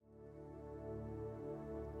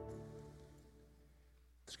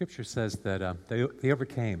Scripture says that they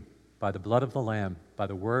overcame by the blood of the Lamb, by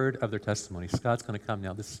the word of their testimony. Scott's going to come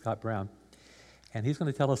now. This is Scott Brown. And he's going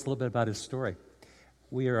to tell us a little bit about his story.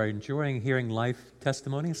 We are enjoying hearing life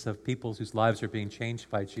testimonies of people whose lives are being changed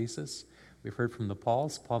by Jesus. We've heard from the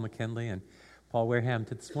Pauls, Paul McKinley and Paul Wareham.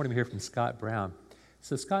 This morning we hear from Scott Brown.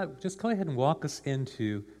 So Scott, just go ahead and walk us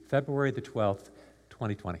into February the 12th,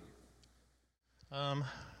 2020.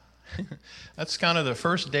 That's kind of the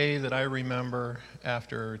first day that I remember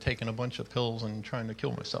after taking a bunch of pills and trying to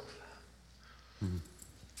kill myself.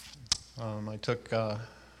 Mm-hmm. I took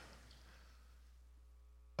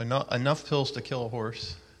enough pills to kill a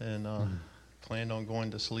horse, and planned on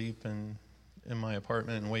going to sleep in my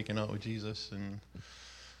apartment and waking up with Jesus. And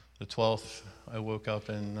the 12th, I woke up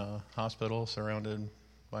in hospital, surrounded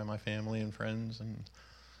by my family and friends and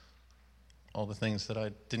all the things that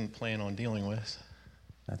I didn't plan on dealing with.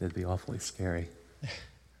 That'd be awfully scary.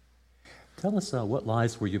 Tell us, what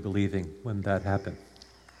lies were you believing when that happened?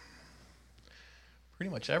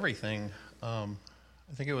 Pretty much everything. I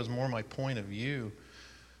think it was more my point of view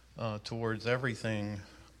towards everything.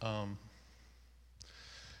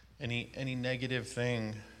 Any negative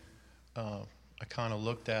thing I kind of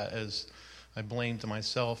looked at as I blamed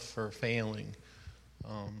myself for failing.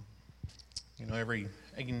 Every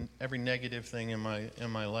negative thing in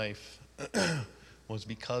my life was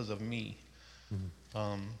because of me,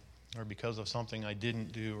 or because of something I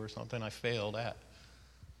didn't do or something I failed at.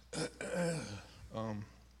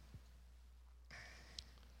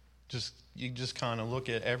 You just kind of look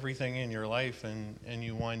at everything in your life and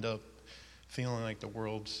you wind up feeling like the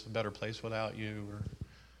world's a better place without you,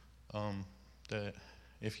 or that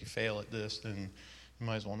if you fail at this, then you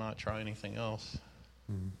might as well not try anything else.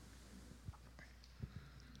 Mm-hmm.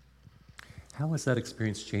 How has that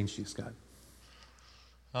experience changed you, Scott?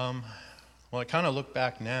 Well, I kind of look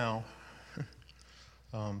back now,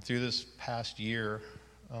 through this past year,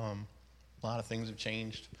 a lot of things have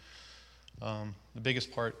changed. The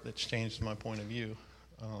biggest part that's changed is my point of view.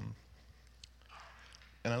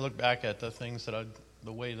 And I look back at the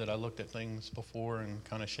way that I looked at things before and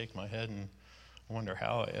kind of shake my head and wonder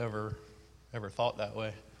how I ever thought that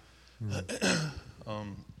way.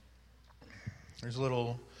 There's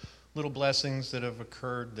little blessings that have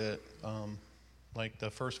occurred that, like the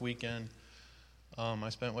first weekend I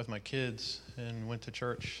spent with my kids and went to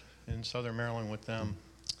church in Southern Maryland with them.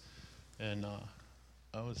 And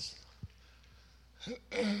I was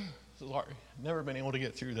sorry, never been able to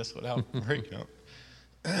get through this without breaking up.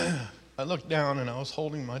 I looked down and I was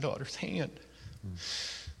holding my daughter's hand.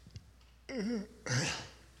 And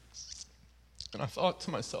I thought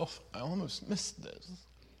to myself, I almost missed this.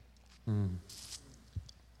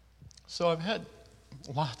 So I've had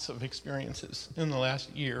lots of experiences in the last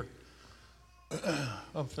year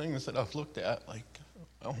of things that I've looked at like,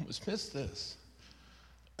 I almost missed this.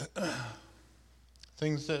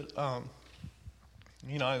 Things that,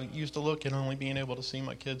 I used to look at only being able to see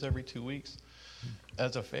my kids every 2 weeks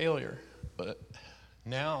as a failure. But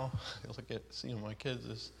now I look at seeing my kids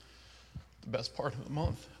as the best part of the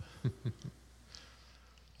month.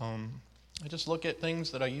 I just look at things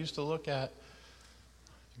that I used to look at.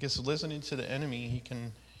 I guess listening to the enemy,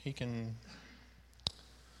 he can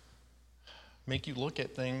make you look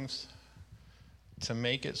at things to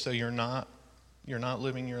make it so you're not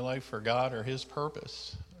living your life for God or His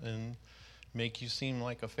purpose, and make you seem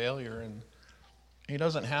like a failure. And He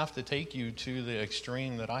doesn't have to take you to the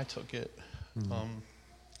extreme that I took it.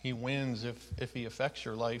 He wins if He affects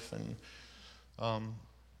your life and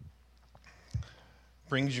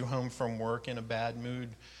brings you home from work in a bad mood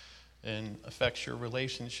and affects your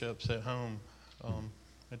relationships at home.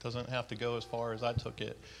 It doesn't have to go as far as I took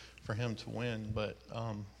it for Him to win. But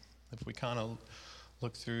if we kind of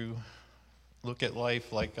look at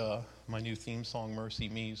life like my new theme song, Mercy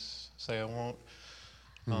Me's Say I Won't.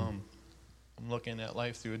 I'm looking at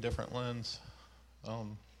life through a different lens.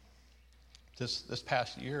 This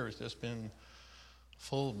past year has just been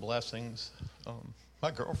full of blessings. My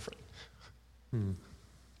girlfriend.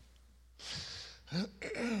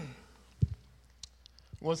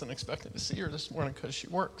 Wasn't expecting to see her this morning because she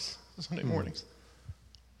works Sunday mornings.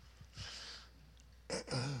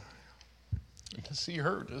 And to see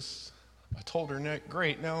her, I told her,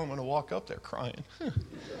 great, now I'm going to walk up there crying.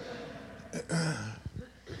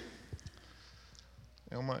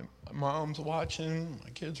 My mom's watching,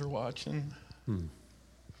 my kids are watching.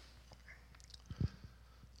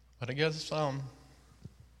 But I guess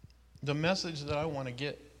the message that I want to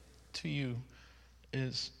get to you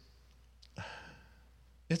is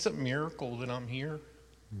it's a miracle that I'm here.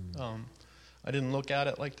 I didn't look at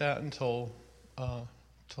it like that until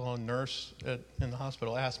till a nurse in the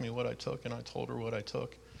hospital asked me what I took, and I told her what I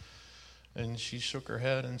took. And she shook her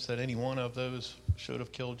head and said, any one of those should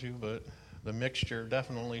have killed you, but the mixture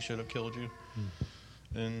definitely should have killed you.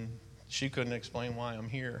 And she couldn't explain why I'm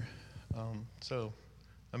here. So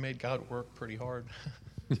I made God work pretty hard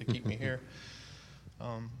to keep me here.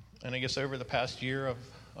 And I guess over the past year,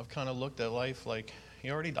 I've kind of looked at life like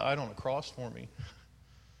he already died on a cross for me.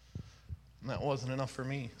 And that wasn't enough for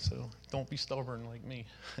me, so don't be stubborn like me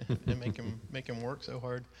and make him work so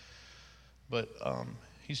hard. But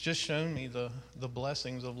he's just shown me the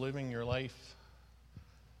blessings of living your life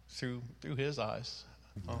through his eyes.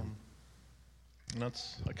 And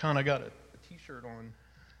I kind of got a T-shirt on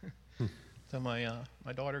that my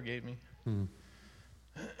daughter gave me, and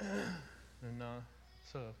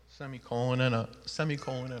it's a semicolon and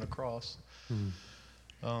a cross, and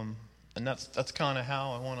that's kind of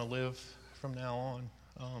how I want to live from now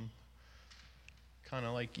on. Kind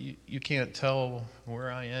of like you can't tell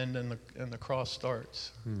where I end and the cross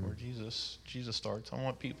starts, where Jesus starts. I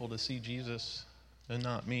want people to see Jesus and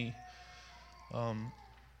not me.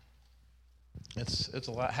 It's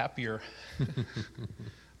a lot happier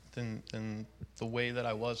than the way that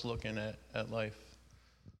I was looking at life.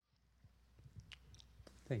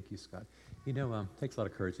 Thank you, Scott. You know, it takes a lot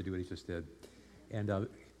of courage to do what he just did. And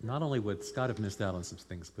not only would Scott have missed out on some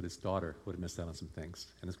things, but his daughter would have missed out on some things,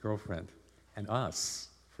 and his girlfriend, and us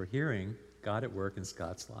for hearing God at work in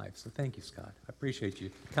Scott's life. So thank you, Scott. I appreciate you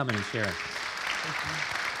coming and sharing. Thank you.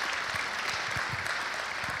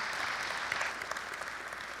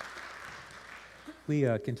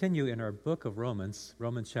 We continue in our book of Romans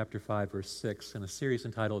chapter 5, verse 6, in a series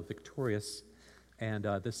entitled Victorious. And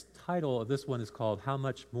this title of this one is called How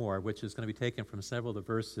Much More, which is going to be taken from several of the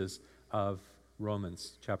verses of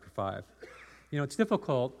Romans chapter 5. You know, it's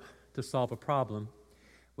difficult to solve a problem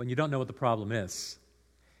when you don't know what the problem is.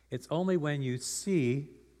 It's only when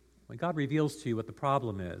God reveals to you what the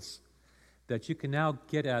problem is, that you can now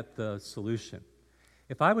get at the solution.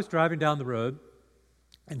 If I was driving down the road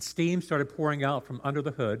and steam started pouring out from under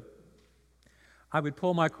the hood, I would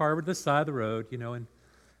pull my car over to the side of the road,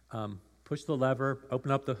 and push the lever, open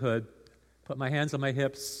up the hood, put my hands on my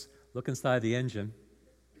hips, look inside the engine,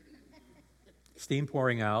 steam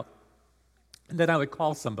pouring out, and then I would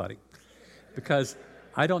call somebody, because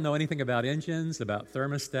I don't know anything about engines, about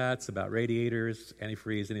thermostats, about radiators,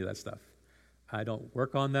 antifreeze, any of that stuff. I don't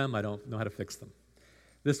work on them. I don't know how to fix them.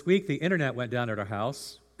 This week, the internet went down at our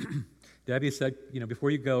house. Debbie said,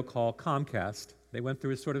 before you go, call Comcast. They went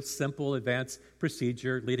through a sort of simple, advanced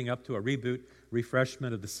procedure leading up to a reboot,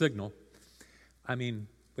 refreshment of the signal. I mean,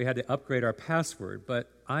 we had to upgrade our password, but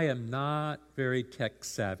I am not very tech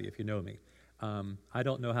savvy, if you know me. I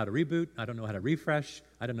don't know how to reboot. I don't know how to refresh.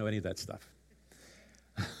 I don't know any of that stuff.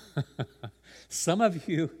 Some of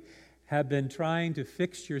you have been trying to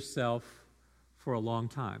fix yourself for a long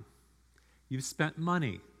time. You've spent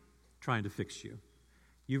money trying to fix you.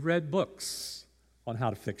 You've read books on how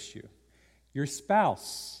to fix you. Your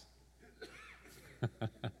spouse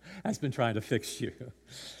has been trying to fix you.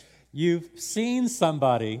 You've seen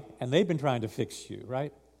somebody, and they've been trying to fix you,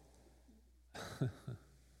 right?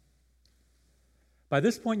 By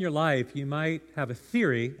this point in your life, you might have a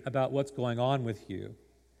theory about what's going on with you.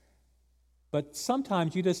 But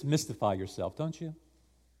sometimes you just mystify yourself, don't you?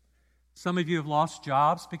 Some of you have lost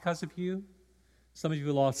jobs because of you. Some of you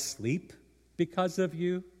have lost sleep because of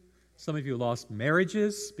you. Some of you lost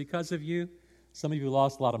marriages because of you. Some of you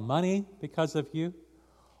lost a lot of money because of you.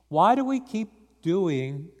 Why do we keep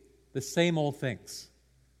doing the same old things?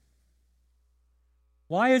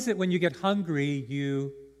 Why is it when you get hungry,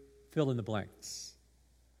 you fill in the blanks?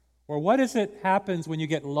 Or what is it happens when you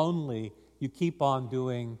get lonely, you keep on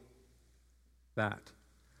doing that?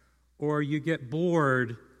 Or you get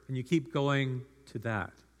bored and you keep going to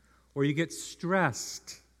that? Or you get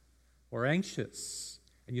stressed or anxious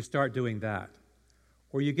and you start doing that?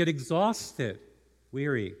 Or you get exhausted,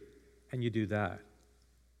 weary, and you do that?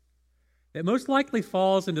 It most likely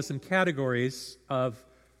falls into some categories of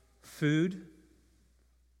food.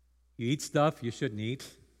 You eat stuff you shouldn't eat.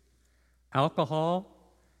 Alcohol,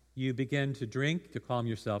 you begin to drink to calm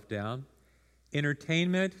yourself down.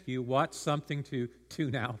 Entertainment, you watch something to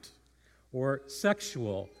tune out. Or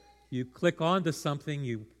sexual, you click onto something,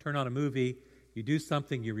 you turn on a movie, you do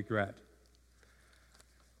something you regret.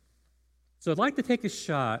 So I'd like to take a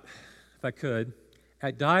shot, if I could,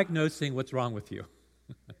 at diagnosing what's wrong with you.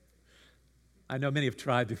 I know many have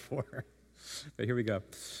tried before, but here we go.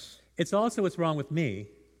 It's also what's wrong with me,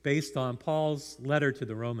 based on Paul's letter to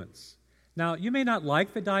the Romans. Now, you may not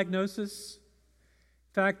like the diagnosis.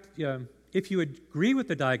 In fact, if you agree with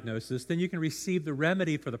the diagnosis, then you can receive the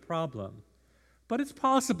remedy for the problem. But it's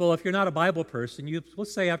possible, if you're not a Bible person, you will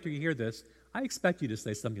say after you hear this, I expect you to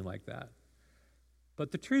say something like that.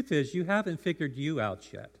 But the truth is, you haven't figured you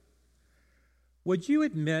out yet. Would you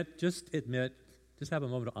just have a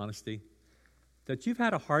moment of honesty, that you've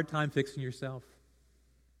had a hard time fixing yourself?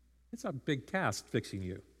 It's a big task fixing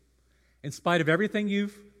you. In spite of everything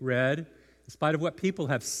you've read, in spite of what people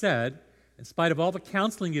have said, in spite of all the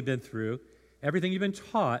counseling you've been through, everything you've been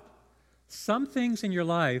taught, some things in your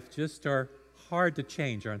life just are hard to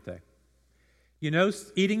change, aren't they? You know,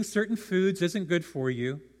 eating certain foods isn't good for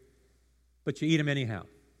you, but you eat them anyhow.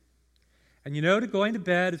 And you know that going to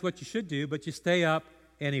bed is what you should do, but you stay up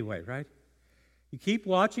anyway, right? You keep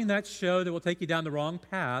watching that show that will take you down the wrong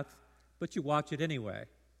path, but you watch it anyway.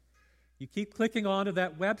 You keep clicking onto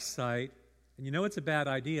that website, and you know it's a bad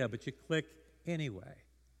idea, but you click anyway.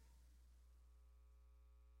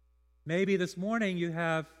 Maybe this morning you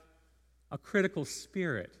have a critical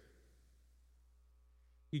spirit.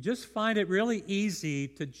 You just find it really easy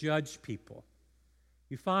to judge people.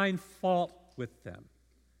 You find fault with them.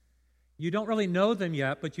 You don't really know them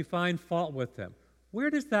yet, but you find fault with them. Where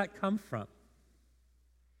does that come from?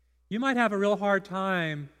 You might have a real hard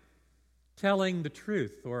time telling the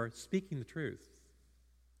truth or speaking the truth.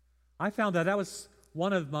 I found that was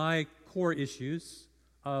one of my core issues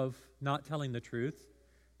of not telling the truth,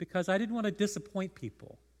 because I didn't want to disappoint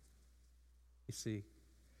people, you see.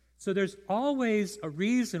 So there's always a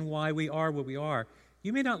reason why we are what we are.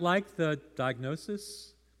 You may not like the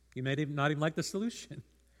diagnosis. You may not even like the solution.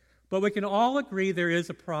 But we can all agree there is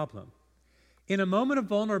a problem. In a moment of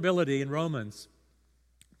vulnerability in Romans,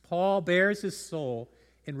 Paul bears his soul.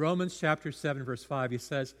 In Romans chapter 7, verse 5, he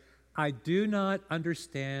says, I do not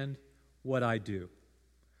understand what I do.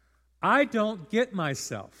 I don't get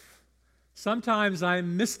myself. Sometimes I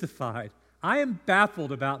am mystified. I am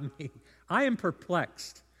baffled about me. I am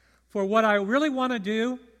perplexed. For what I really want to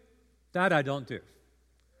do, that I don't do.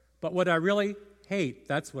 But what I really hate,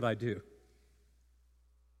 that's what I do.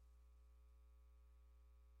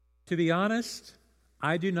 To be honest,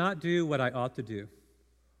 I do not do what I ought to do.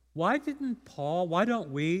 Why don't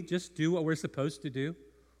we just do what we're supposed to do?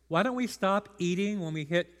 Why don't we stop eating when we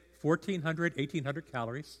hit 1,400, 1,800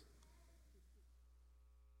 calories?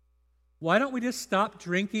 Why don't we just stop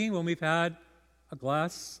drinking when we've had a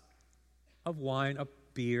glass of wine, a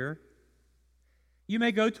beer? You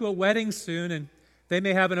may go to a wedding soon and they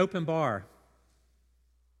may have an open bar.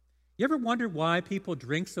 You ever wondered why people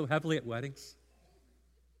drink so heavily at weddings?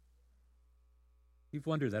 You've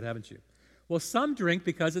wondered that, haven't you? Well, some drink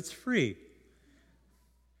because it's free.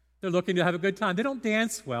 They're looking to have a good time. They don't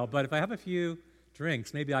dance well, but if I have a few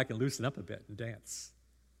drinks, maybe I can loosen up a bit and dance.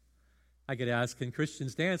 I get asked, can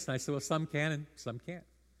Christians dance? And I say, well, some can and some can't.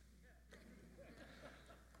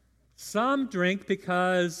 Some drink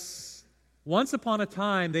because once upon a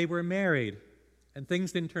time they were married and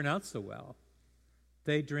things didn't turn out so well.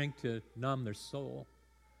 They drink to numb their soul.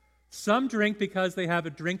 Some drink because they have a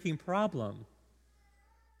drinking problem.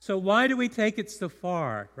 So why do we take it so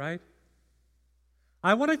far, right?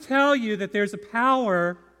 I want to tell you that there's a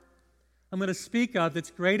power I'm going to speak of that's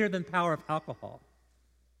greater than power of alcohol.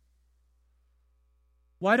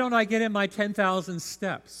 Why don't I get in my 10,000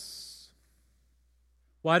 steps?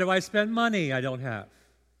 Why do I spend money I don't have?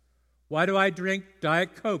 Why do I drink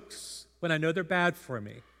Diet Cokes when I know they're bad for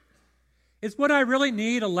me? Is what I really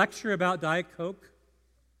need a lecture about Diet Coke?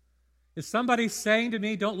 Is somebody saying to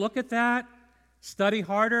me, don't look at that, study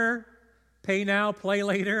harder, pay now, play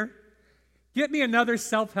later? Get me another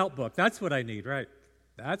self-help book. That's what I need, right?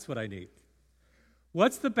 That's what I need.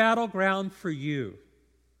 What's the battleground for you?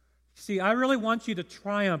 See, I really want you to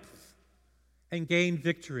triumph and gain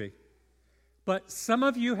victory. But some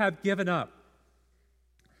of you have given up.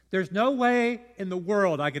 There's no way in the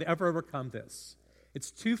world I could ever overcome this. It's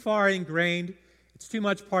too far ingrained. It's too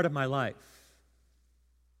much part of my life.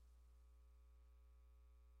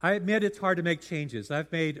 I admit it's hard to make changes.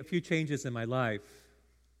 I've made a few changes in my life,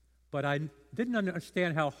 but I didn't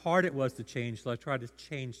understand how hard it was to change, so I tried to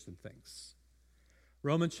change some things.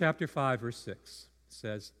 Romans chapter 5, verse 6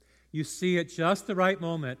 says, you see, at just the right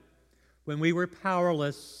moment, when we were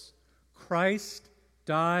powerless, Christ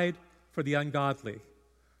died for the ungodly.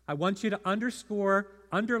 I want you to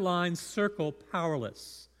underline, circle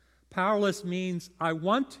powerless. Powerless means I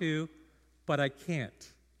want to, but I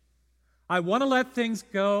can't. I want to let things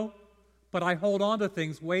go, but I hold on to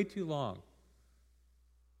things way too long.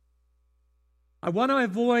 I want to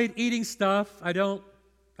avoid eating stuff I know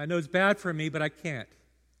it's bad for me, but I can't.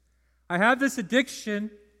 I have this addiction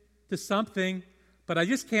to something, but I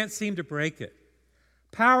just can't seem to break it.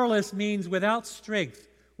 Powerless means without strength,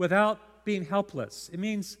 without being helpless. It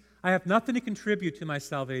means I have nothing to contribute to my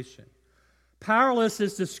salvation. Powerless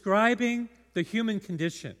is describing the human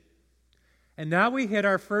condition. And now we hit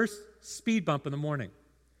our first speed bump in the morning.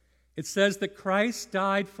 It says that Christ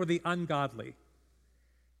died for the ungodly.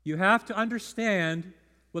 You have to understand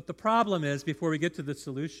what the problem is before we get to the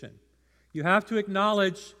solution. You have to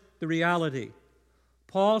acknowledge the reality.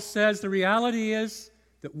 Paul says the reality is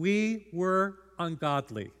that we were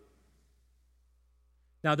ungodly.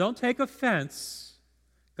 Now, don't take offense.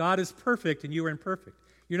 God is perfect and you are imperfect.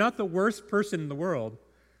 You're not the worst person in the world,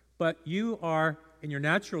 but you are, in your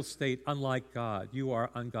natural state, unlike God. You are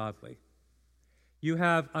ungodly. You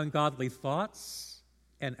have ungodly thoughts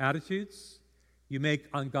and attitudes. You make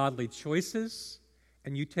ungodly choices,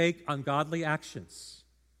 and you take ungodly actions.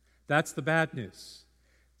 That's the bad news.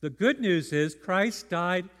 The good news is Christ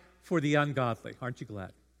died for the ungodly. Aren't you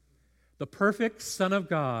glad? The perfect Son of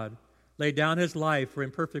God laid down his life for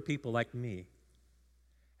imperfect people like me.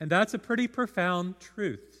 And that's a pretty profound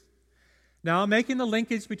truth. Now I'm making the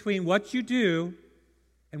linkage between what you do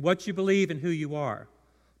and what you believe and who you are.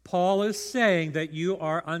 Paul is saying that you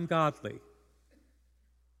are ungodly.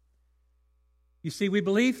 You see, we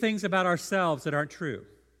believe things about ourselves that aren't true.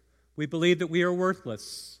 We believe that we are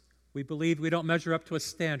worthless. We believe we don't measure up to a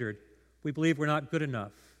standard. We believe we're not good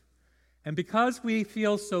enough. And because we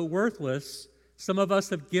feel so worthless, some of us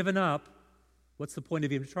have given up. What's the point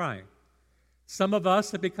of even trying? Some of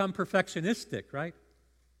us have become perfectionistic, right?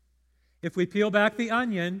 If we peel back the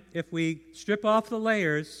onion, if we strip off the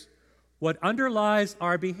layers, what underlies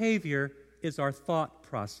our behavior is our thought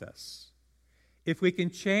process. If we can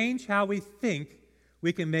change how we think,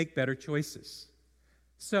 we can make better choices.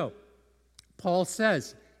 So, Paul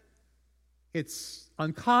says it's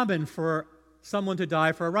uncommon for someone to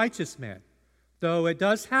die for a righteous man, though it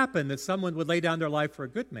does happen that someone would lay down their life for a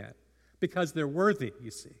good man because they're worthy,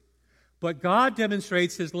 you see. But God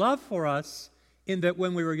demonstrates his love for us in that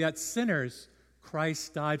when we were yet sinners,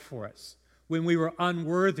 Christ died for us. When we were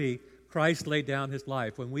unworthy, Christ laid down his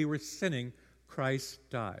life. When we were sinning, Christ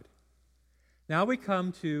died. Now we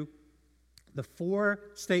come to the four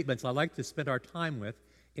statements I like to spend our time with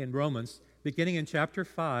in Romans, beginning in chapter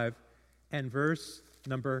 5 and verse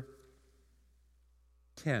number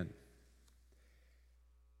 10.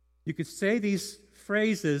 You could say these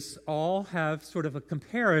phrases all have sort of a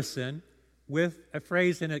comparison with a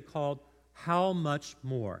phrase in it called, how much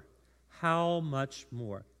more? How much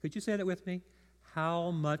more? Could you say that with me?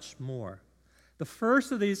 How much more? The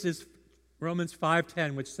first of these is Romans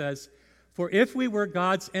 5:10, which says, for if we were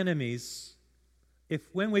God's enemies, if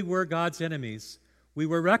when we were God's enemies, we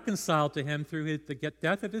were reconciled to him through the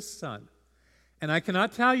death of his Son. And I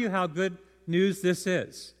cannot tell you how good news this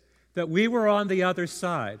is, that we were on the other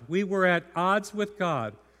side. We were at odds with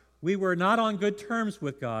God. We were not on good terms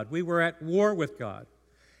with God. We were at war with God.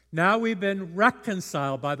 Now we've been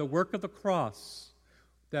reconciled by the work of the cross,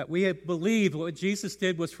 that we have believed what Jesus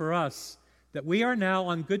did was for us, that we are now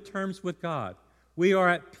on good terms with God. We are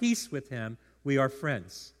at peace with him. We are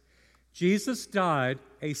friends. Jesus died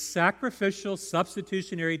a sacrificial,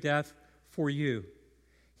 substitutionary death for you.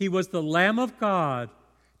 He was the Lamb of God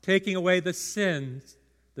taking away the sin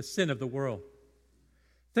of the world.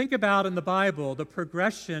 Think about in the Bible the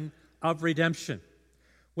progression of redemption.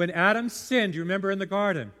 When Adam sinned, you remember in the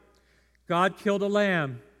garden, God killed a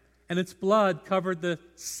lamb, and its blood covered the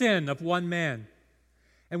sin of one man.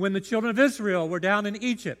 And when the children of Israel were down in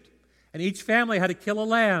Egypt, and each family had to kill a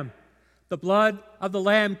lamb, the blood of the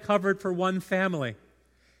lamb covered for one family.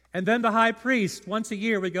 And then the high priest, once a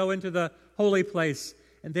year, would go into the holy place,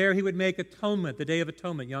 and there he would make atonement, the Day of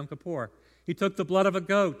Atonement, Yom Kippur. He took the blood of a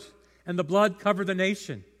goat, and the blood covered the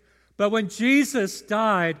nation. But when Jesus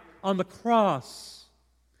died on the cross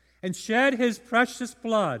and shed his precious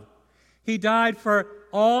blood, he died for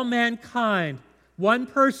all mankind, one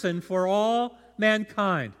person for all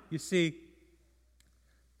mankind. You see,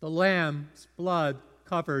 the Lamb's blood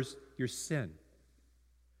covers your sin.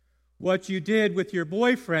 What you did with your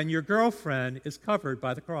boyfriend, your girlfriend, is covered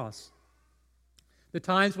by the cross. The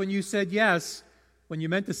times when you said yes, when you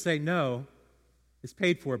meant to say no, is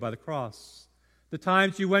paid for by the cross. The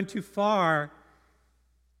times you went too far,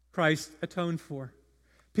 Christ atoned for.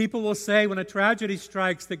 People will say when a tragedy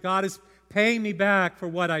strikes that God is paying me back for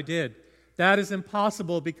what I did. That is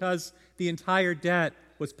impossible because the entire debt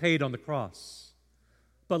was paid on the cross.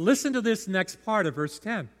 But listen to this next part of verse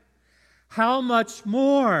 10. How much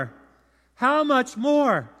more? How much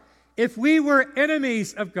more? If we were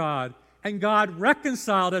enemies of God and God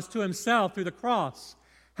reconciled us to himself through the cross,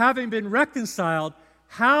 having been reconciled,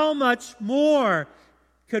 how much more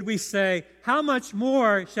could we say, how much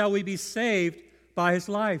more shall we be saved by his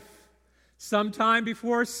life? Sometime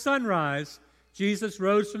before sunrise, Jesus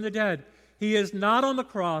rose from the dead. He is not on the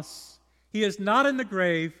cross. He is not in the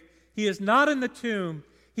grave. He is not in the tomb.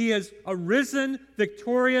 He is arisen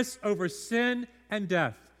victorious over sin and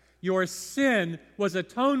death. Your sin was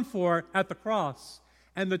atoned for at the cross,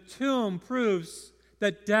 and the tomb proves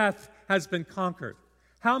that death has been conquered.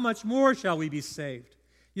 How much more shall we be saved?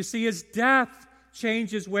 You see, his death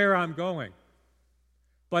changes where I'm going,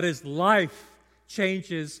 but his life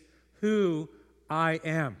changes who I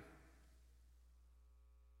am.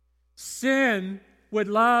 Sin would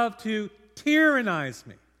love to tyrannize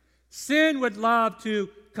me. Sin would love to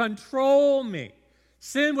control me.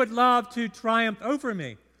 Sin would love to triumph over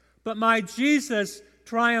me. But my Jesus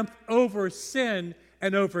triumphed over sin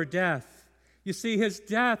and over death. You see, his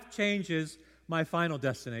death changes my final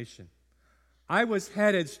destination. I was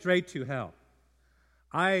headed straight to hell.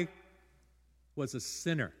 I was a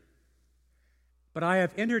sinner. But I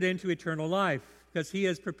have entered into eternal life because he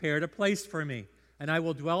has prepared a place for me, and I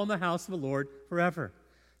will dwell in the house of the Lord forever.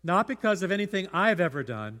 Not because of anything I've ever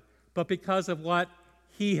done, but because of what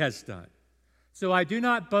he has done. So I do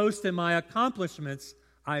not boast in my accomplishments,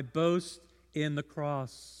 I boast in the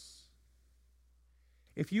cross.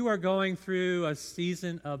 If you are going through a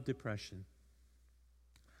season of depression,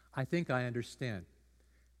 I think I understand.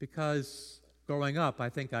 Because growing up, I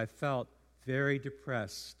think I felt very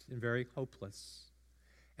depressed and very hopeless.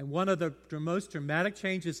 And one of the most dramatic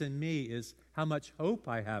changes in me is how much hope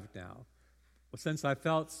I have now, since I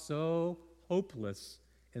felt so hopeless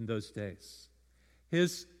in those days.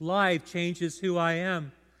 His life changes who I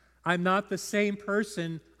am. I'm not the same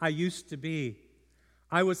person I used to be.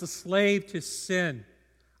 I was a slave to sin.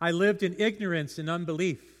 I lived in ignorance and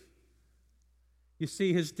unbelief. You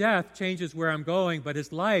see, his death changes where I'm going, but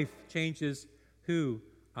his life changes who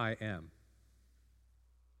I am.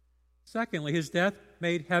 Secondly, his death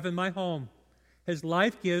made heaven my home. His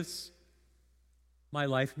life gives my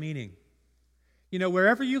life meaning. You know,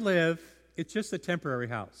 wherever you live, it's just a temporary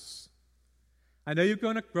house. I know you've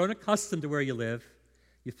grown accustomed to where you live.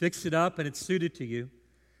 You fix it up and it's suited to you.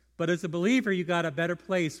 But as a believer, you got a better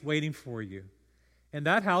place waiting for you. In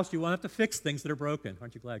that house, you won't have to fix things that are broken.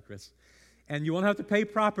 Aren't you glad, Chris? And you won't have to pay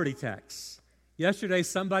property tax. Yesterday,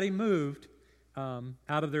 somebody moved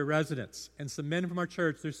out of their residence, and some men from our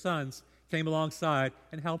church, their sons, came alongside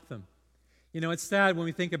and helped them. You know, it's sad when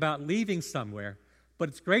we think about leaving somewhere, but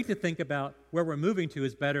it's great to think about where we're moving to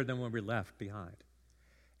is better than when we left behind.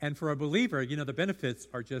 And for a believer, you know, the benefits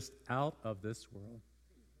are just out of this world.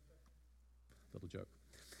 Little joke.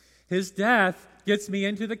 His death gets me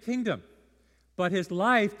into the kingdom, but his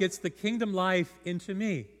life gets the kingdom life into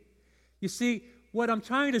me. You see, what I'm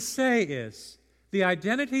trying to say is the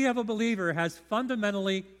identity of a believer has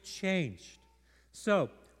fundamentally changed. So,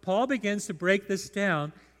 Paul begins to break this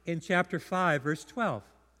down in chapter 5, verse 12.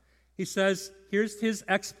 He says, here's his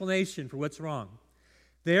explanation for what's wrong.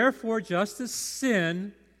 Therefore, just as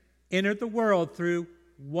sin entered the world through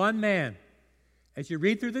one man. As you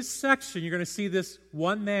read through this section, you're going to see this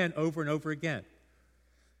one man over and over again.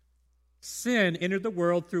 Sin entered the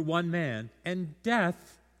world through one man, and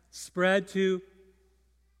death spread to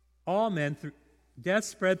all men. Death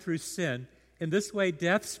spread through sin. In this way,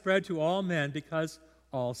 death spread to all men because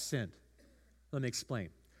all sinned. Let me explain.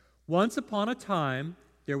 Once upon a time,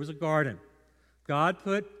 there was a garden. God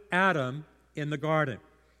put Adam in the garden.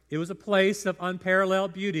 It was a place of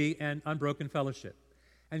unparalleled beauty and unbroken fellowship.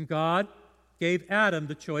 And God gave Adam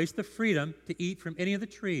the choice, the freedom, to eat from any of the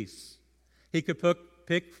trees. He could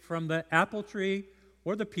pick from the apple tree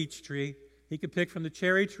or the peach tree. He could pick from the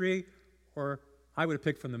cherry tree, or I would have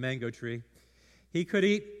picked from the mango tree. He could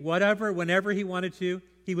eat whatever, whenever he wanted to.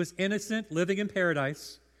 He was innocent, living in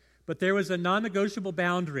paradise. But there was a non-negotiable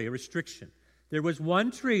boundary, a restriction. There was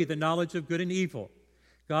one tree, the knowledge of good and evil.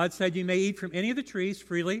 God said, you may eat from any of the trees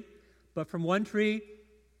freely, but from one tree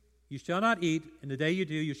you shall not eat, and the day you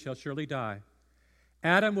do, you shall surely die.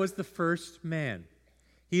 Adam was the first man.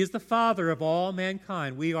 He is the father of all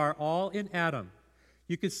mankind. We are all in Adam.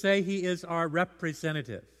 You could say he is our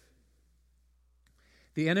representative.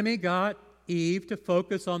 The enemy got Eve to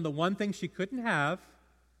focus on the one thing she couldn't have,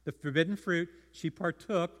 the forbidden fruit. She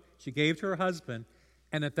partook, she gave to her husband,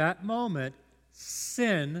 and at that moment,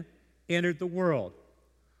 sin entered the world.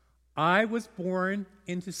 I was born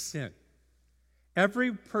into sin.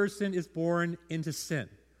 Every person is born into sin.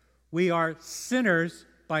 We are sinners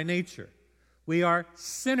by nature. We are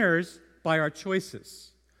sinners by our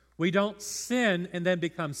choices. We don't sin and then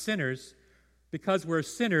become sinners. Because we're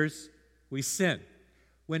sinners, we sin.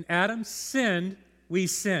 When Adam sinned, we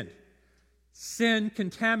sinned. Sin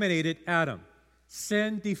contaminated Adam.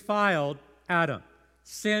 Sin defiled Adam.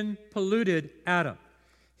 Sin polluted Adam.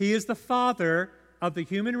 He is the father of the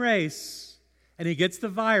human race, and he gets the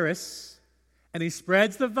virus, and he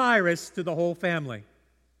spreads the virus to the whole family.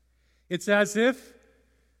 It's as if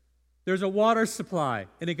there's a water supply,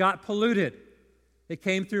 and it got polluted. It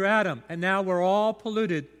came through Adam, and now we're all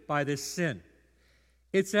polluted by this sin.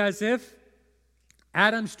 It's as if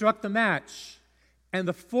Adam struck the match, and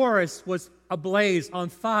the forest was ablaze on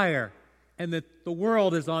fire, and the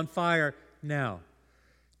world is on fire now.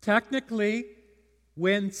 Technically,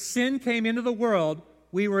 when sin came into the world,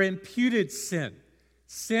 we were imputed sin.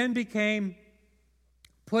 Sin became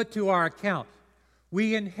put to our account.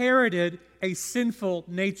 We inherited a sinful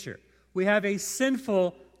nature. We have a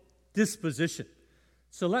sinful disposition.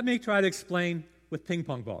 So let me try to explain with ping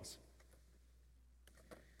pong balls.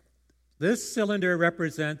 This cylinder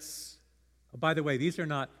represents, oh, by the way, these are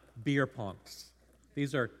not beer pongs.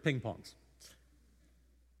 These are ping pongs.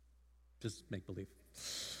 Just make believe.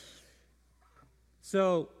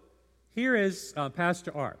 So here is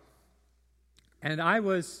Pastor R. And I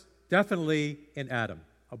was definitely in Adam,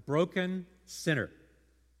 a broken sinner.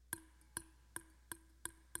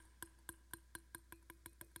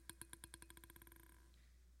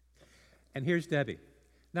 And here's Debbie.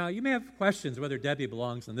 Now, you may have questions whether Debbie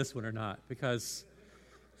belongs in this one or not, because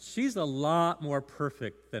she's a lot more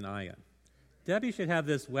perfect than I am. Debbie should have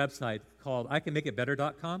this website called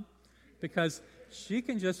icanmakeitbetter.com, because she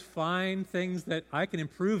can just find things that I can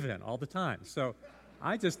improve in all the time. So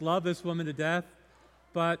I just love this woman to death,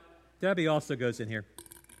 but Debbie also goes in here.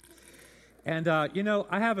 And, I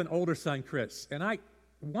have an older son, Chris, and I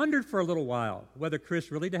wondered for a little while whether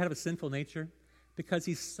Chris really did have a sinful nature, because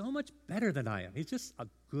he's so much better than I am. He's just a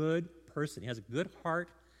good person. He has a good heart.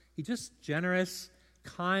 He's just generous,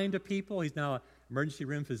 kind to people. He's now an emergency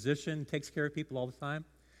room physician, takes care of people all the time.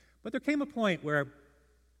 But there came a point where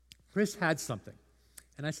Chris had something.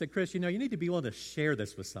 And I said, Chris, you need to be willing to share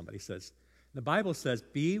this with somebody. He says, the Bible says,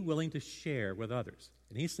 be willing to share with others.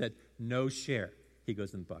 And he said, no share. He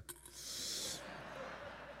goes in the book.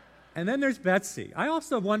 And then there's Betsy. I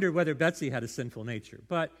also wondered whether Betsy had a sinful nature,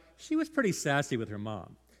 but she was pretty sassy with her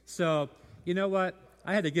mom. So, you know what?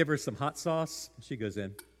 I had to give her some hot sauce. She goes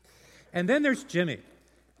in. And then there's Jimmy.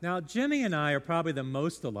 Now, Jimmy and I are probably the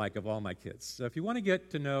most alike of all my kids. So if you want to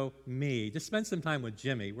get to know me, just spend some time with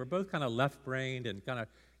Jimmy. We're both kind of left-brained and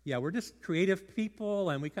we're just creative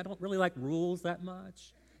people, and we kind of don't really like rules that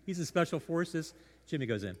much. He's in Special Forces. Jimmy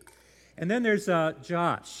goes in. And then there's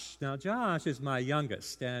Josh. Now, Josh is my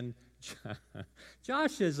youngest, and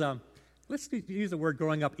Josh is, let's use the word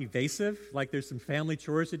growing up, evasive, like there's some family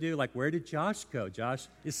chores to do, like where did Josh go? Josh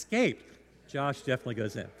escaped. Josh definitely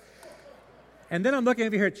goes in. And then I'm looking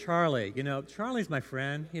over here at Charlie. Charlie's my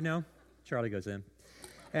friend, Charlie goes in.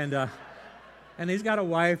 And he's got a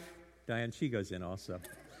wife, Diane, she goes in also.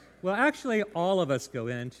 Well, actually, all of us go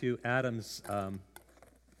into Adam's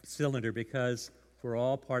cylinder because we're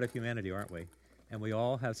all part of humanity, aren't we? And we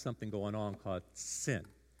all have something going on called sin.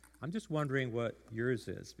 I'm just wondering what yours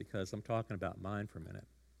is, because I'm talking about mine for a minute.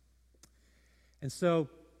 And so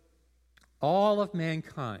all of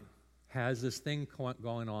mankind has this thing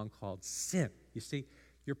going on called sin. You see,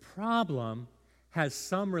 your problem has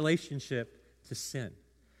some relationship to sin.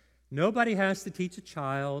 Nobody has to teach a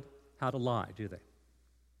child how to lie, do they?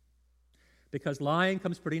 Because lying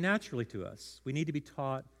comes pretty naturally to us. We need to be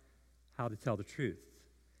taught how to tell the truth.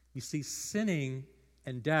 You see, sinning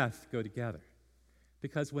and death go together.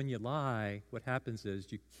 Because when you lie, what happens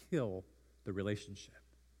is you kill the relationship.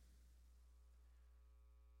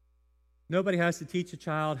 Nobody has to teach a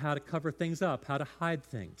child how to cover things up, how to hide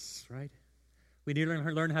things, right? We need to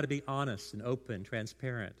learn how to be honest and open,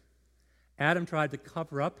 transparent. Adam tried to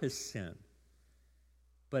cover up his sin,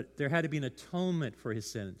 but there had to be an atonement for his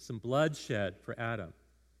sin, some bloodshed for Adam.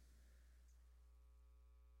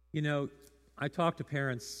 I talk to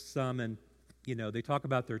parents some, and, they talk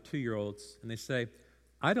about their 2-year-olds, and they say,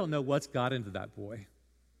 I don't know what's got into that boy.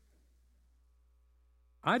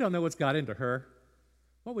 I don't know what's got into her.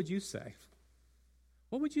 What would you say?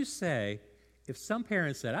 What would you say if some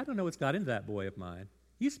parents said, I don't know what's got into that boy of mine.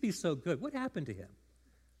 He used to be so good. What happened to him?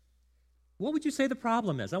 What would you say the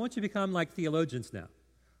problem is? I want you to become like theologians now.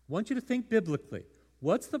 I want you to think biblically.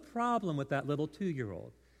 What's the problem with that little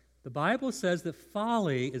 2-year-old? The Bible says that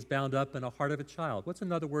folly is bound up in the heart of a child. What's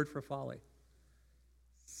another word for folly?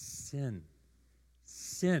 Sin.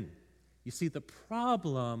 Sin. You see, the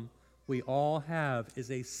problem we all have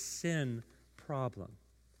is a sin problem.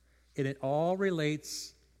 And it all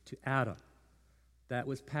relates to Adam. That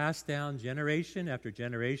was passed down generation after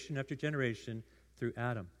generation after generation through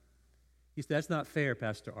Adam. You You say, that's not fair,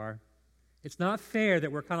 Pastor R. It's not fair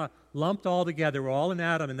that we're kind of lumped all together. We're all in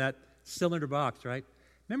Adam in that cylinder box, right? Do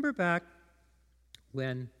you remember back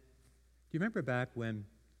when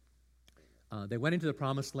they went into the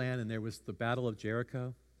Promised Land and there was the Battle of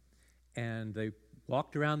Jericho? And they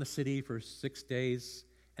walked around the city for 6 days.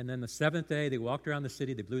 And then the seventh day, they walked around the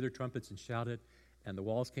city, they blew their trumpets and shouted, and the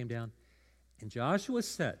walls came down. And Joshua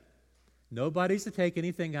said, nobody's to take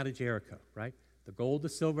anything out of Jericho, right? The gold, the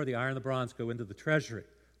silver, the iron, the bronze go into the treasury,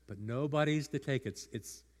 but nobody's to take it.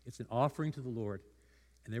 It's an offering to the Lord.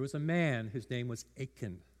 And there was a man whose name was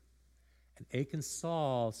Achan. And Achan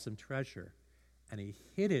saw some treasure, and he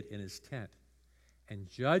hid it in his tent. And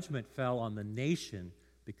judgment fell on the nation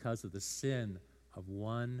because of the sin of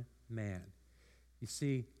one man. You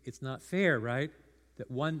see, it's not fair, right? That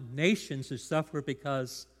one nation should suffer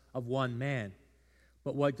because of one man.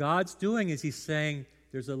 But what God's doing is he's saying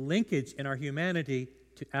there's a linkage in our humanity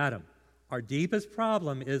to Adam. Our deepest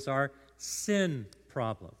problem is our sin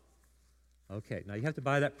problem. Okay, now you have to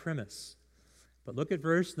buy that premise. But look at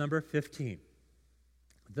verse number 15.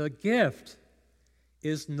 The gift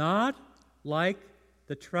is not like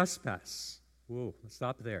the trespass. Whoa, let's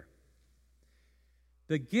stop there.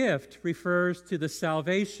 The gift refers to the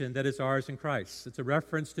salvation that is ours in Christ. It's a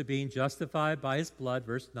reference to being justified by his blood,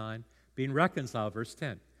 verse 9, being reconciled, verse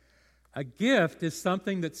 10. A gift is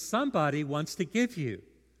something that somebody wants to give you.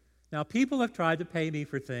 Now, people have tried to pay me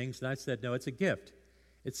for things, and I said, no, it's a gift.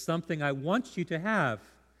 It's something I want you to have.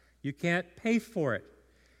 You can't pay for it.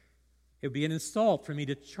 It would be an insult for me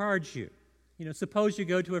to charge you. Suppose you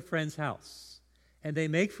go to a friend's house, and they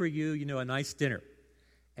make for you, a nice dinner,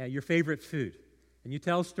 your favorite food. And you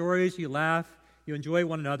tell stories, you laugh, you enjoy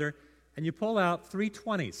one another, and you pull out 3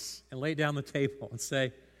 20s and lay it down the table and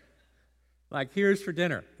say, here's for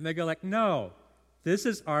dinner. And they go no, this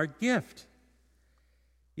is our gift.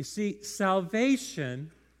 You see,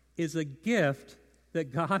 salvation is a gift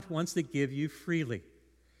that God wants to give you freely.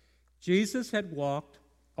 Jesus had walked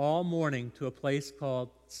all morning to a place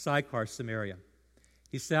called Sychar, Samaria.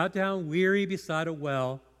 He sat down weary beside a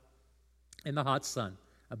well in the hot sun.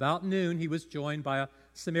 About noon, he was joined by a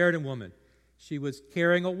Samaritan woman. She was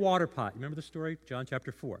carrying a water pot. Remember the story? John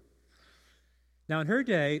chapter 4. Now, in her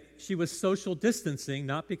day, she was social distancing,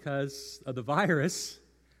 not because of the virus,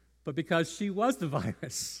 but because she was the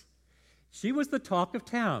virus. She was the talk of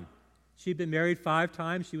town. She'd been married 5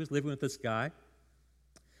 times. She was living with this guy.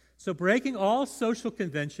 So, breaking all social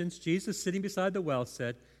conventions, Jesus, sitting beside the well,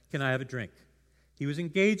 said, "Can I have a drink?" He was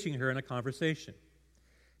engaging her in a conversation.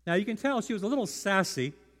 Now, you can tell she was a little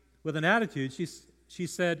sassy with an attitude. She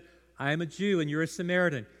said, "I am a Jew and you're a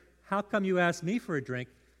Samaritan. How come you ask me for a drink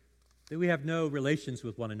that we have no relations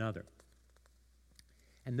with one another?"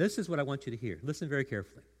 And this is what I want you to hear. Listen very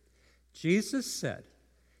carefully. Jesus said,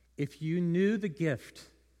 if you knew the gift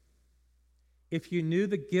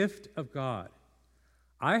of God,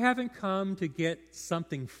 I haven't come to get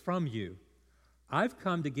something from you. I've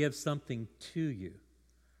come to give something to you.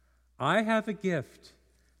 I have a gift.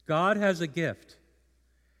 God has a gift.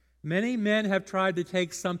 Many men have tried to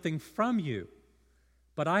take something from you,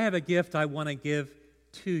 but I have a gift I want to give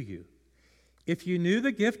to you. If you knew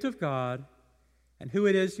the gift of God and who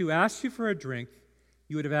it is who asks you for a drink,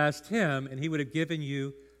 you would have asked him, and he would have given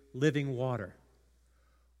you living water.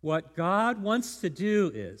 What God wants to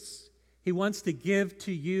do is, he wants to give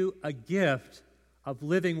to you a gift of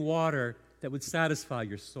living water that would satisfy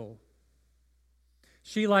your soul.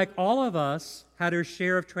 She, like all of us, had her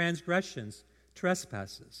share of transgressions,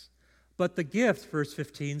 trespasses. But the gift, verse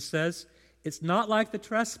 15 says, it's not like the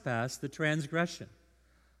trespass, the transgression.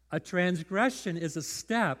 A transgression is a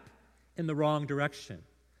step in the wrong direction.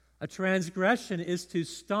 A transgression is to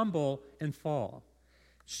stumble and fall.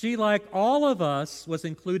 She, like all of us, was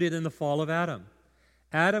included in the fall of Adam.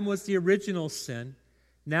 Adam was the original sin.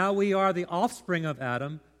 Now we are the offspring of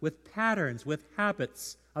Adam with patterns, with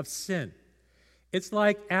habits of sin. It's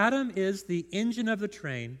like Adam is the engine of the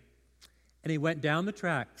train, and he went down the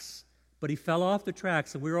tracks, but he fell off the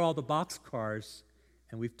tracks, and we were all the boxcars,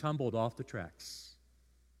 and we've tumbled off the tracks.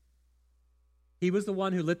 He was the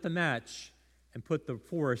one who lit the match and put the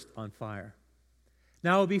forest on fire.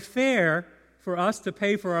 Now, it would be fair for us to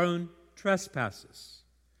pay for our own trespasses.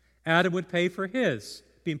 Adam would pay for his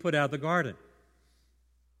being put out of the garden.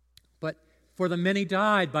 But for the many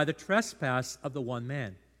died by the trespass of the one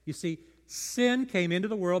man. You see, sin came into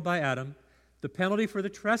the world by Adam. The penalty for the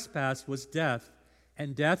trespass was death,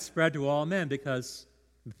 and death spread to all men because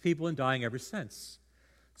people have been dying ever since.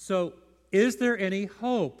 So, is there any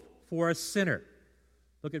hope for a sinner?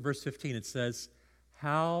 Look at verse 15. It says,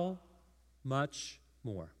 how much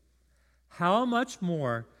more? How much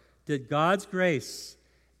more did God's grace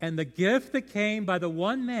and the gift that came by the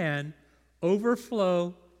one man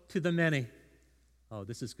overflow to the many. Oh,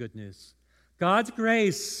 this is good news. God's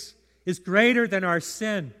grace is greater than our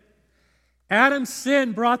sin. Adam's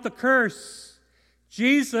sin brought the curse.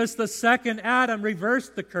 Jesus, the second Adam,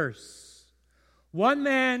 reversed the curse. One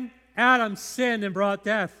man, Adam, sinned and brought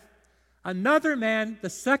death. Another man, the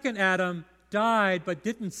second Adam, died but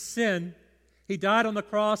didn't sin. He died on the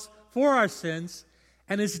cross for our sins,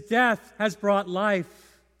 and his death has brought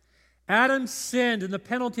life. Adam sinned, and the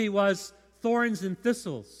penalty was thorns and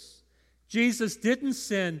thistles. Jesus didn't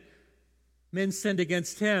sin. Men sinned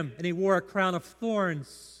against him, and he wore a crown of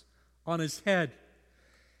thorns on his head.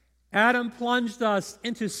 Adam plunged us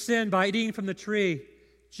into sin by eating from the tree.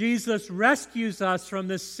 Jesus rescues us from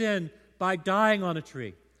this sin by dying on a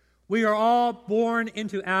tree. We are all born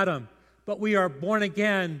into Adam, but we are born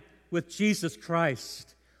again with Jesus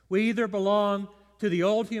Christ. We either belong to the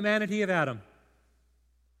old humanity of Adam,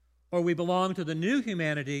 or we belong to the new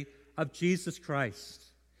humanity of Jesus Christ.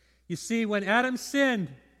 You see, when Adam sinned,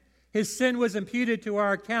 his sin was imputed to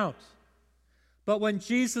our account. But when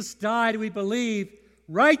Jesus died, we believe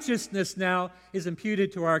righteousness now is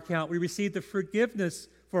imputed to our account. We receive the forgiveness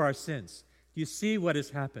for our sins. Do you see what has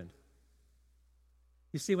happened?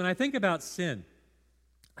 You see, when I think about sin,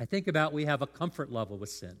 I think about we have a comfort level with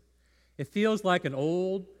sin. It feels like an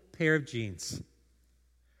old pair of jeans.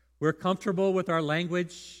 We're comfortable with our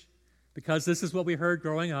language because this is what we heard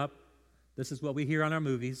growing up. This is what we hear on our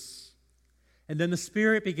movies. And then the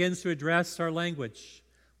Spirit begins to address our language.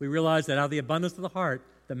 We realize that out of the abundance of the heart,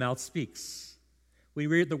 the mouth speaks. We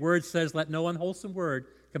read the word says, let no unwholesome word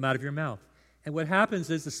come out of your mouth. And what happens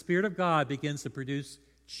is the Spirit of God begins to produce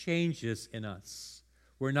changes in us.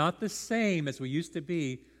 We're not the same as we used to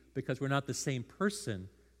be because we're not the same person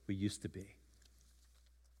we used to be.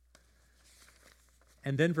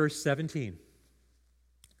 And then verse 17.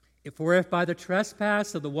 For if by the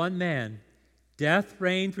trespass of the one man, death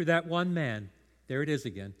reigned through that one man, there it is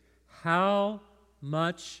again, how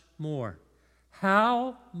much more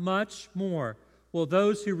will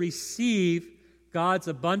those who receive God's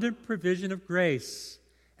abundant provision of grace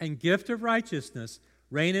and gift of righteousness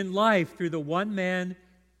reign in life through the one man,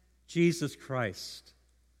 Jesus Christ?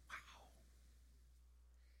 Wow.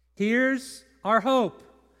 Here's our hope.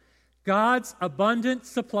 God's abundant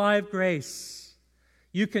supply of grace.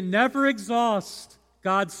 You can never exhaust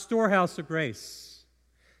God's storehouse of grace.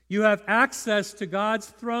 You have access to God's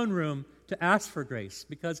throne room to ask for grace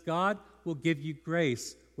because God will give you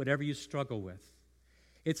grace whatever you struggle with.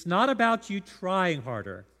 It's not about you trying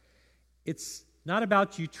harder. It's not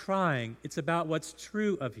about you trying. It's about what's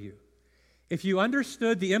true of you. If you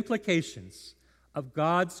understood the implications of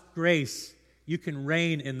God's grace, you can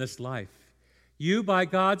reign in this life. You, by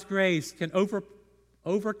God's grace, can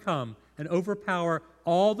overcome and overpower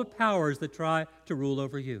all the powers that try to rule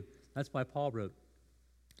over you. That's why Paul wrote,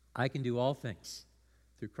 I can do all things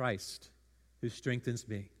through Christ who strengthens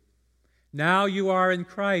me. Now you are in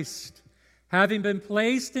Christ. Having been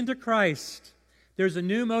placed into Christ, there's a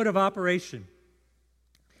new mode of operation.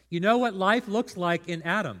 You know what life looks like in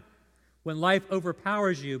Adam when life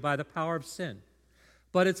overpowers you by the power of sin.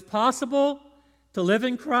 But it's possible to live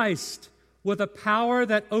in Christ with a power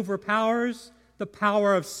that overpowers the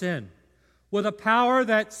power of sin, with a power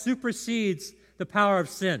that supersedes the power of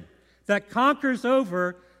sin, that conquers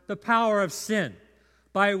over the power of sin.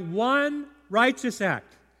 By one righteous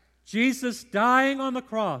act, Jesus dying on the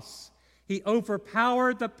cross, he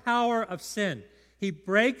overpowered the power of sin. He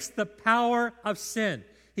breaks the power of sin.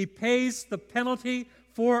 He pays the penalty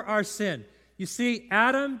for our sin. You see,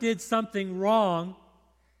 Adam did something wrong,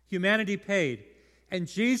 humanity paid. And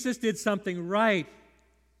Jesus did something right,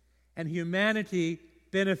 and humanity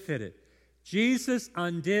benefited. Jesus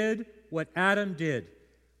undid what Adam did.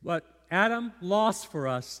 What Adam lost for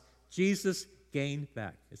us, Jesus gained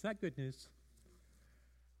back. Is that good news?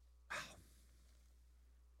 Wow.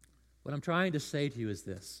 What I'm trying to say to you is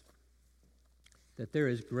this, that there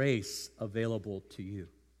is grace available to you.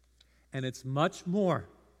 And it's much more.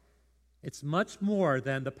 It's much more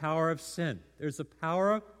than the power of sin. There's the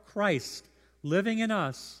power of Christ living in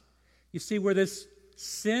us. You see, where this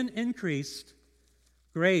sin increased,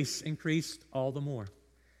 grace increased all the more.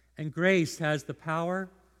 And grace has the power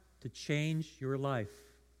to change your life.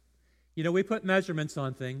 You know, we put measurements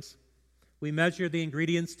on things. We measure the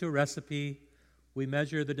ingredients to a recipe. We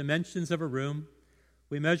measure the dimensions of a room.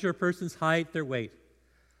 We measure a person's height, their weight.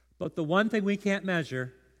 But the one thing we can't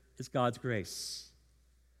measure is God's grace.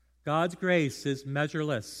 God's grace is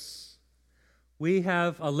measureless. We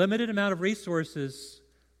have a limited amount of resources,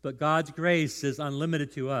 but God's grace is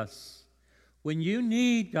unlimited to us. When you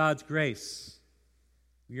need God's grace,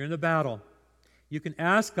 you're in the battle, you can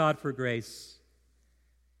ask God for grace,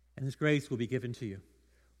 and His grace will be given to you.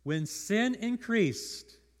 When sin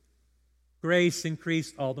increased, grace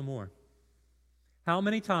increased all the more. How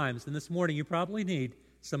many times in this morning you probably need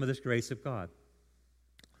some of this grace of God?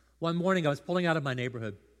 One morning I was pulling out of my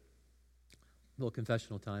neighborhood. A little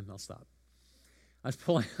confessional time, I'll stop. I was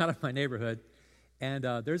pulling out of my neighborhood, and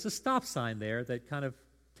there's a stop sign there that kind of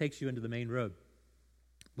takes you into the main road.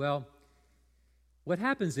 Well, what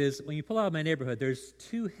happens is when you pull out of my neighborhood, there's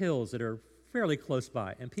two hills that are fairly close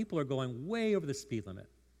by, and people are going way over the speed limit.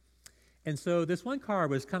 And so this one car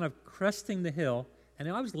was kind of cresting the hill, and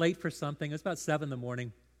I was late for something. It was about 7 in the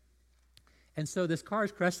morning. And so this car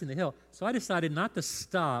is cresting the hill. So I decided not to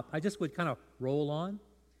stop. I just would kind of roll on.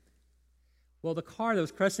 Well, the car that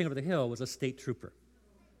was cresting over the hill was a state trooper.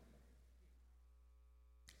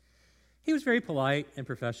 He was very polite and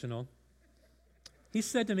professional. He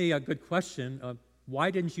said to me, a good question,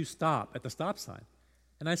 why didn't you stop at the stop sign?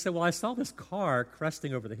 And I said, well, I saw this car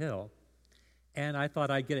cresting over the hill, and I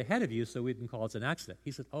thought I'd get ahead of you so we didn't call it an accident.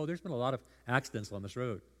 He said, oh, there's been a lot of accidents on this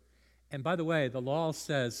road. And by the way, the law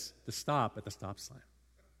says to stop at the stop sign.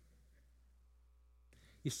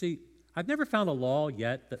 You see, I've never found a law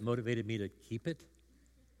yet that motivated me to keep it.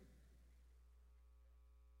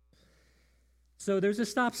 So there's a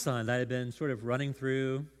stop sign that I had been sort of running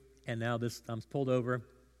through, and now I'm pulled over.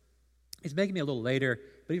 He's making me a little later,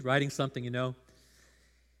 but he's writing something,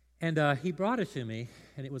 And he brought it to me,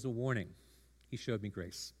 and it was a warning. He showed me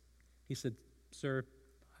grace. He said, sir,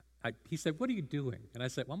 he said, what are you doing? And I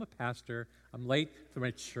said, well, I'm a pastor. I'm late for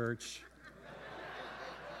my church.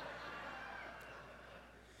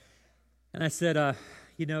 And I said,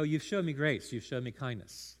 you've shown me grace. You've shown me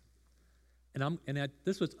kindness.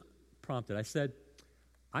 This was prompted. I said,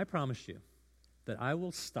 I promise you that I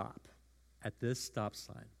will stop at this stop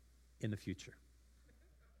sign in the future.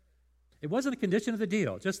 It wasn't a condition of the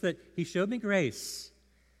deal, just that he showed me grace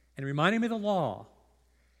and reminded me of the law.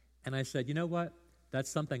 And I said, you know what? That's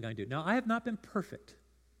something I do. Now, I have not been perfect,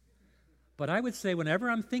 but I would say whenever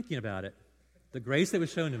I'm thinking about it, the grace that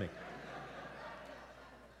was shown to me.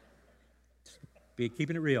 Be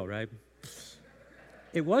keeping it real, right?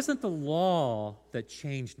 It wasn't the law that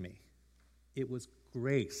changed me. It was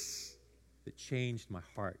grace that changed my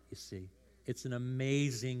heart, you see. It's an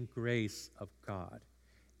amazing grace of God.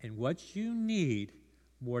 And what you need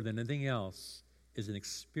more than anything else is an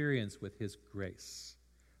experience with His grace,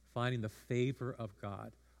 finding the favor of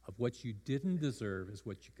God, of what you didn't deserve is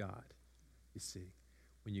what you got, you see,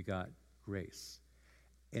 when you got grace.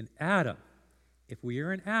 In Adam, if we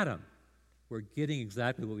are in Adam, we're getting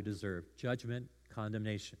exactly what we deserve, judgment,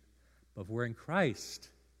 condemnation. But if we're in Christ,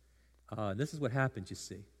 this is what happens, you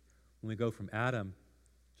see, when we go from Adam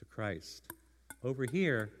to Christ. Over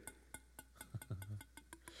here,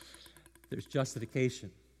 there's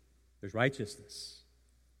justification, there's righteousness,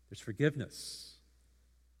 there's forgiveness,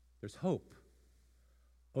 there's hope.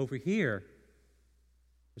 Over here,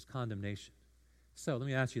 there's condemnation. So let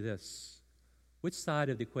me ask you this. Which side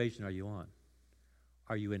of the equation are you on?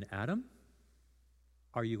 Are you in Adam?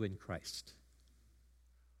 Are you in Christ?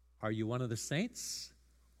 Are you one of the saints?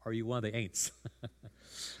 Are you one of the ain'ts?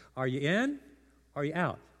 Are you in? Are you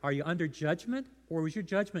out? Are you under judgment? Or was your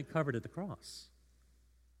judgment covered at the cross?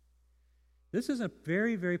 This is a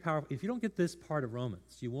very, very powerful. If you don't get this part of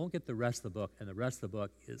Romans, you won't get the rest of the book, and the rest of the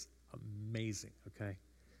book is amazing, okay?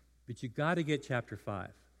 But you got to get chapter 5.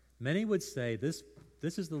 Many would say this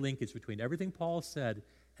is the linkage between everything Paul said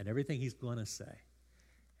and everything he's going to say.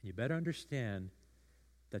 And you better understand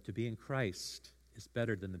that to be in Christ is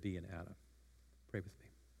better than to be in Adam. Pray with me.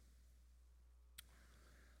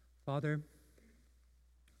 Father,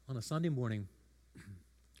 on a Sunday morning,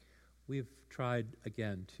 we've tried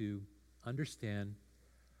again to understand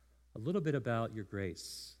a little bit about your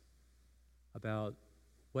grace, about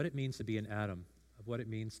what it means to be in Adam, of what it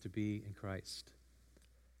means to be in Christ.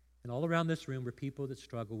 And all around this room were people that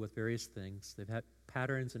struggle with various things. They've had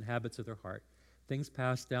patterns and habits of their heart, things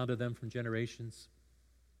passed down to them from generations,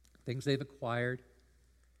 things they've acquired,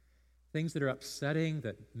 things that are upsetting,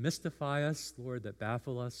 that mystify us, Lord, that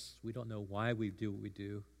baffle us. We don't know why we do what we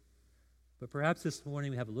do. But perhaps this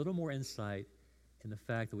morning we have a little more insight in the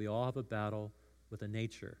fact that we all have a battle with a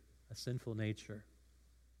nature, a sinful nature.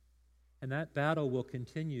 And that battle will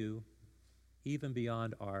continue even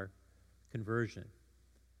beyond our conversion.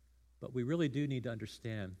 But we really do need to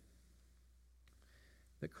understand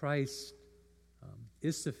that Christ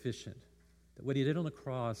is sufficient, that what He did on the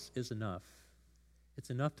cross is enough. It's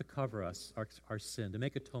enough to cover us, our sin, to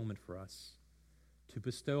make atonement for us, to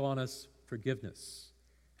bestow on us forgiveness,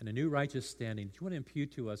 and a new righteous standing. You want to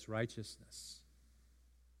impute to us righteousness.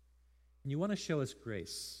 And you want to show us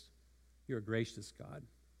grace. You're a gracious God.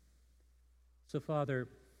 So, Father,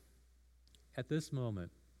 at this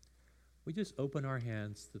moment, we just open our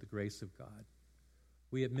hands to the grace of God.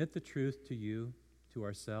 We admit the truth to you, to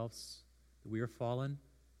ourselves, that we are fallen,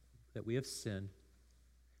 that we have sinned.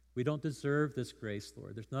 We don't deserve this grace,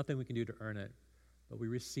 Lord. There's nothing we can do to earn it, but we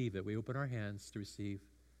receive it. We open our hands to receive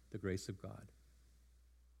the grace of God.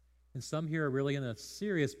 And some here are really in a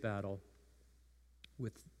serious battle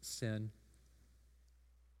with sin.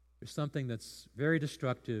 There's something that's very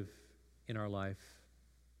destructive in our life,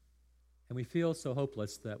 and we feel so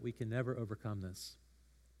hopeless that we can never overcome this.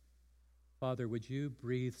 Father, would you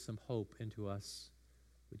breathe some hope into us?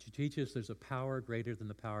 Would you teach us there's a power greater than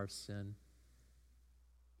the power of sin?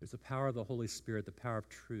 There's the power of the Holy Spirit, the power of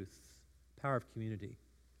truth, the power of community.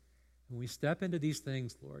 When we step into these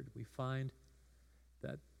things, Lord, we find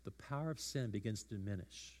that the power of sin begins to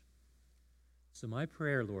diminish. So my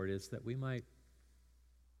prayer, Lord, is that we might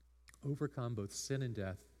overcome both sin and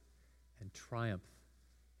death and triumph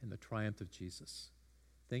in the triumph of Jesus.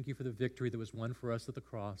 Thank you for the victory that was won for us at the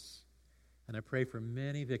cross. And I pray for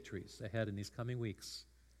many victories ahead in these coming weeks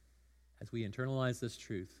as we internalize this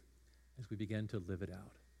truth, as we begin to live it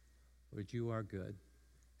out. Lord, you are good,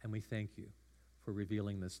 and we thank you for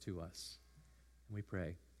revealing this to us. And we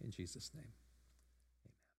pray in Jesus' name.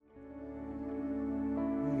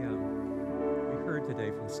 Amen. We heard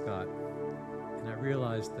today from Scott, and I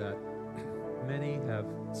realized that many have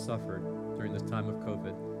suffered during this time of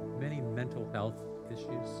COVID, many mental health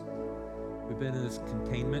issues. We've been in this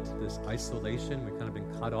containment, this isolation. We've kind of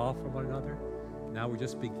been cut off from one another. Now we're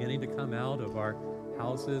just beginning to come out of our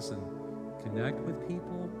houses and connect with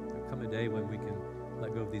people. There'll come a day when we can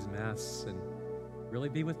let go of these masks and really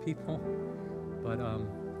be with people. But I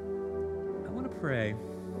want to pray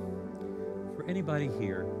for anybody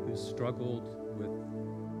here who's struggled with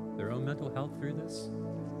their own mental health through this,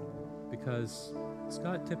 because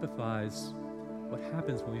Scott typifies what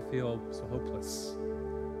happens when we feel so hopeless.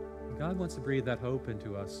 And God wants to breathe that hope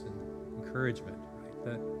into us and encouragement, right?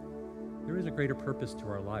 That there is a greater purpose to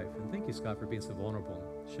our life. And thank you, Scott, for being so vulnerable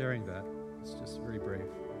and sharing that. It's just very brave.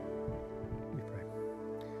 Let me pray.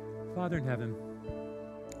 Father in heaven,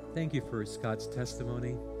 thank you for Scott's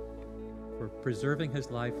testimony, for preserving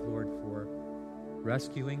his life, Lord, for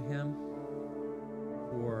rescuing him,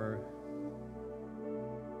 for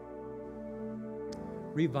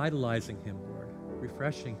revitalizing him, Lord,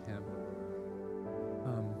 refreshing him,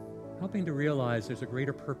 helping to realize there's a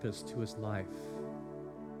greater purpose to his life.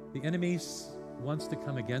 The enemy wants to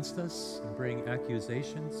come against us and bring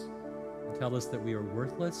accusations and tell us that we are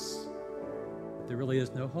worthless, that there really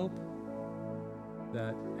is no hope,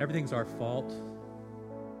 that everything's our fault.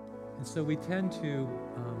 And so we tend to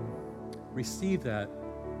receive that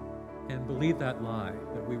and believe that lie,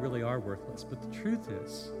 that we really are worthless. But the truth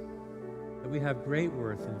is that we have great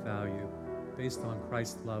worth and value based on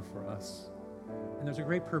Christ's love for us. And there's a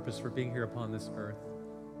great purpose for being here upon this earth.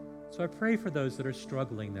 So I pray for those that are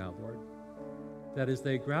struggling now, Lord, that as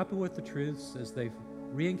they grapple with the truths, as they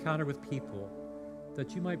re-encounter with people,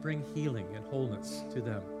 that you might bring healing and wholeness to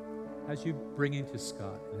them as you bring into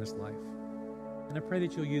Scott in his life. And I pray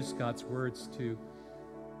that you'll use Scott's words to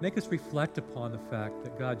make us reflect upon the fact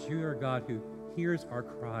that, God, you are a God who hears our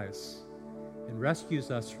cries and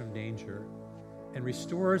rescues us from danger and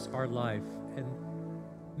restores our life and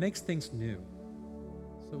makes things new.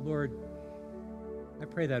 So, Lord, I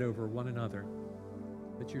pray that over one another,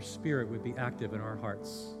 that your Spirit would be active in our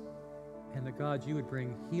hearts, and that, God, you would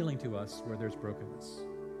bring healing to us where there's brokenness.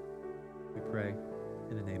 We pray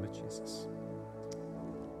in the name of Jesus.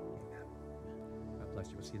 Amen. God bless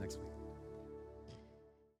you. We'll see you next week.